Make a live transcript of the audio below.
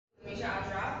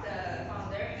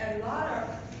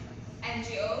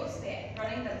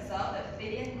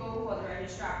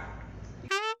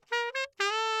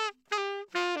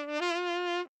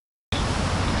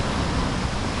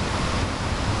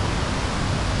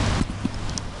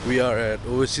We are at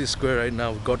Overseas Square right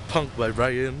now. We got punked by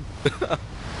Brian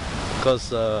because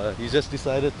he just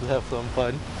decided to have some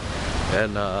fun,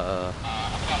 and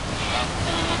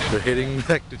we're heading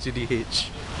back to GDH.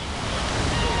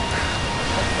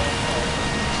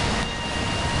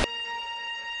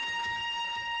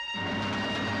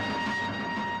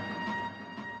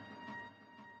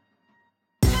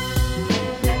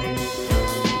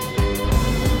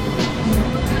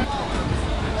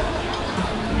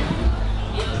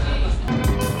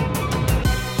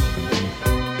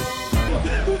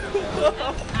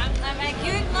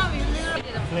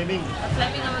 Flaming.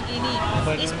 Flaming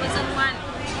Lamborghini. Each person one.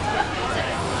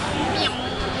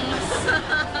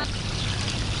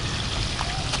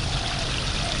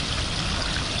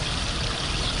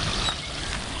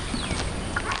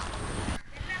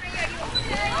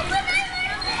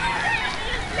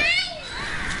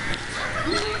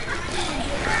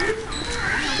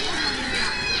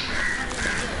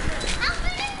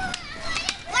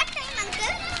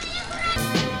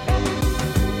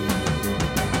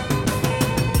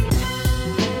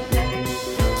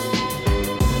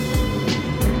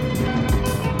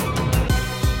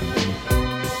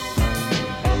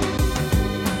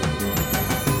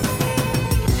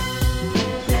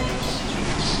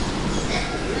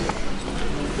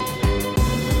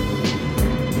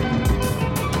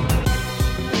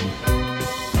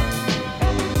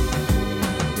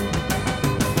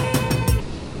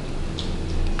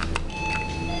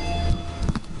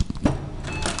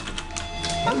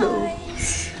 Hello.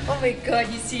 Oh my god,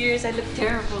 you serious? I look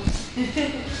terrible.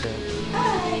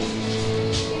 Hi.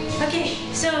 Okay,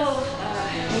 so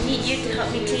I need you to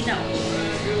help me clean up.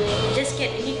 Just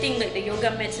get anything like the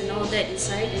yoga mats and all that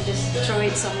inside and just throw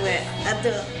it somewhere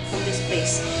other from this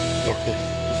place. Okay.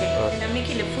 Okay, and I'm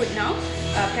making the food now.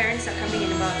 Parents are coming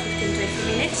in about 15-20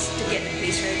 minutes to get the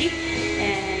place ready.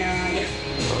 And yeah.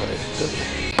 Alright, good.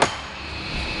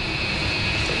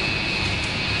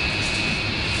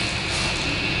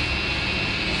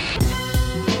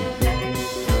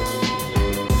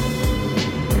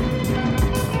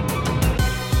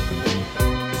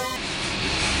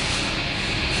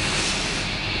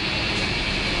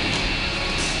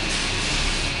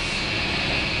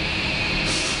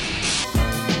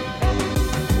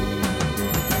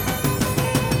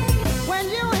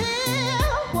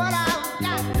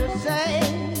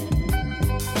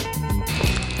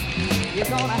 You're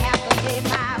gonna have to say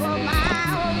my, oh my,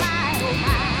 oh my, oh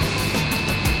my.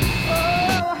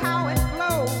 Oh, how it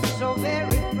flows so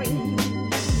very free.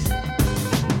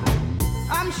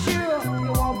 I'm sure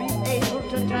you won't be able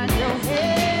to turn your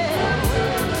head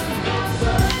away.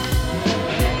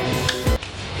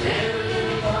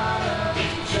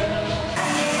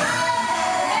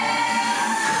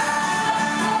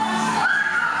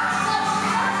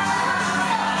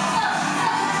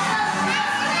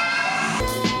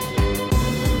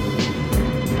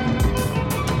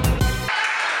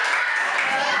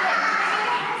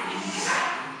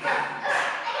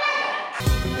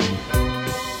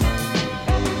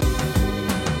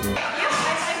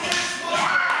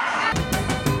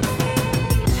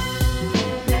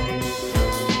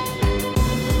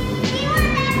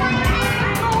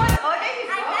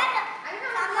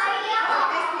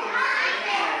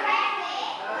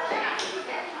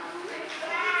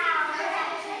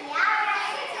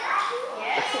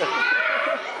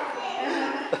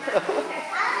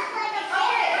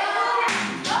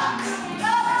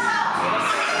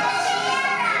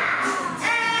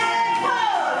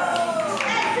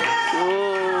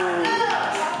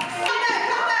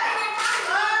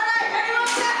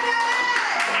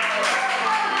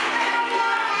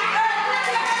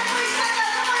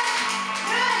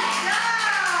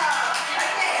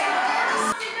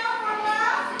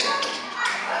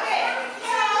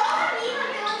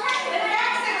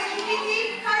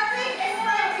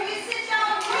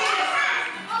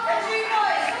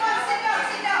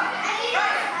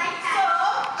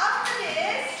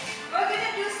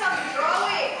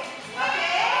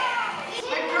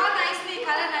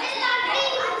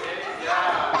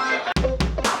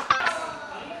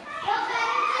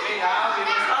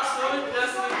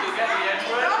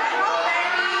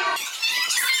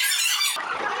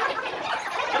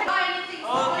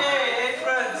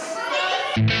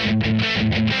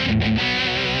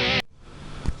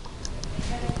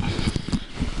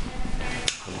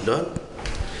 Done.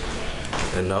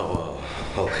 And now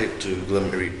I'll head to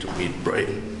Glenmary to meet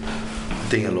Brian. I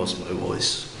think I lost my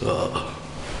voice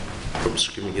from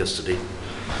screaming yesterday.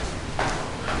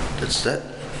 That's that.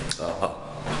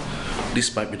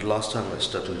 this might be the last time I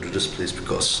step into this place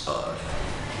because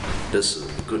there's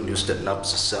good news that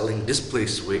Nubs is selling this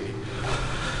place away.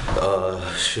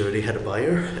 She already had a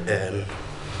buyer, and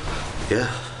yeah,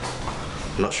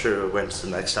 I'm not sure when's the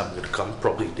next time I'm gonna come.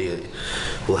 Probably they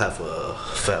will have a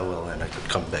farewell and I could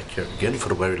come back here again for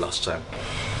the very last time.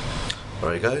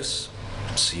 Alright guys,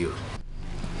 see you.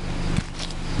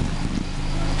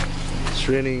 It's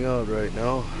raining out right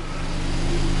now.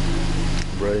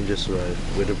 Brian just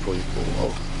arrived, waited for you for a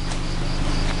while.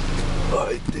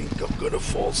 I think I'm gonna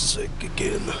fall sick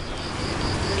again.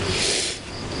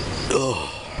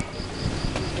 Ugh.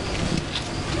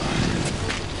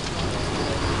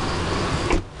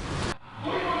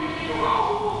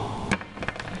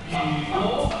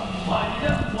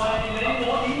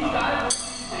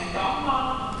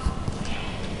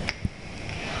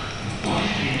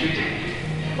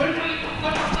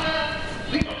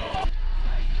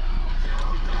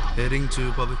 Heading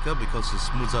to Publica because it's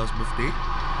Muzza's birthday.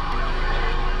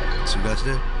 See you guys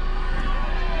there.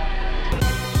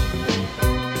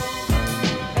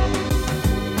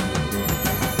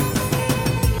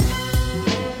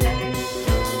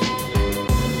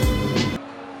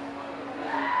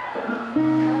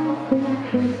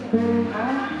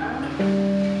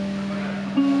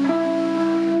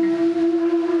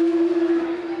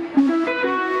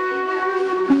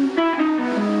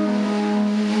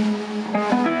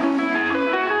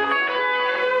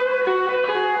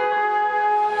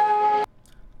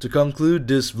 To conclude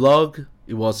this vlog,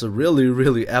 it was a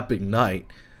really epic night,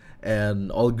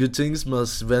 and all good things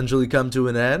must eventually come to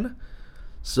an end.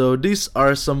 So these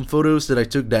are some photos that I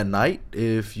took that night.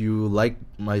 If you like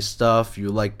my stuff, you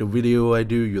like the video I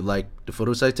do, you like the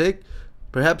photos I take,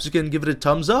 perhaps you can give it a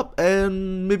thumbs up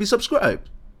and maybe subscribe.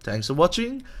 Thanks for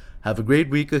watching, have a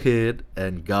great week ahead,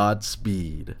 and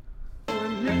Godspeed.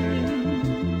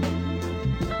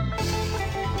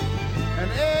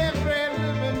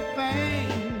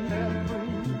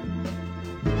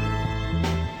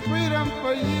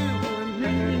 For you.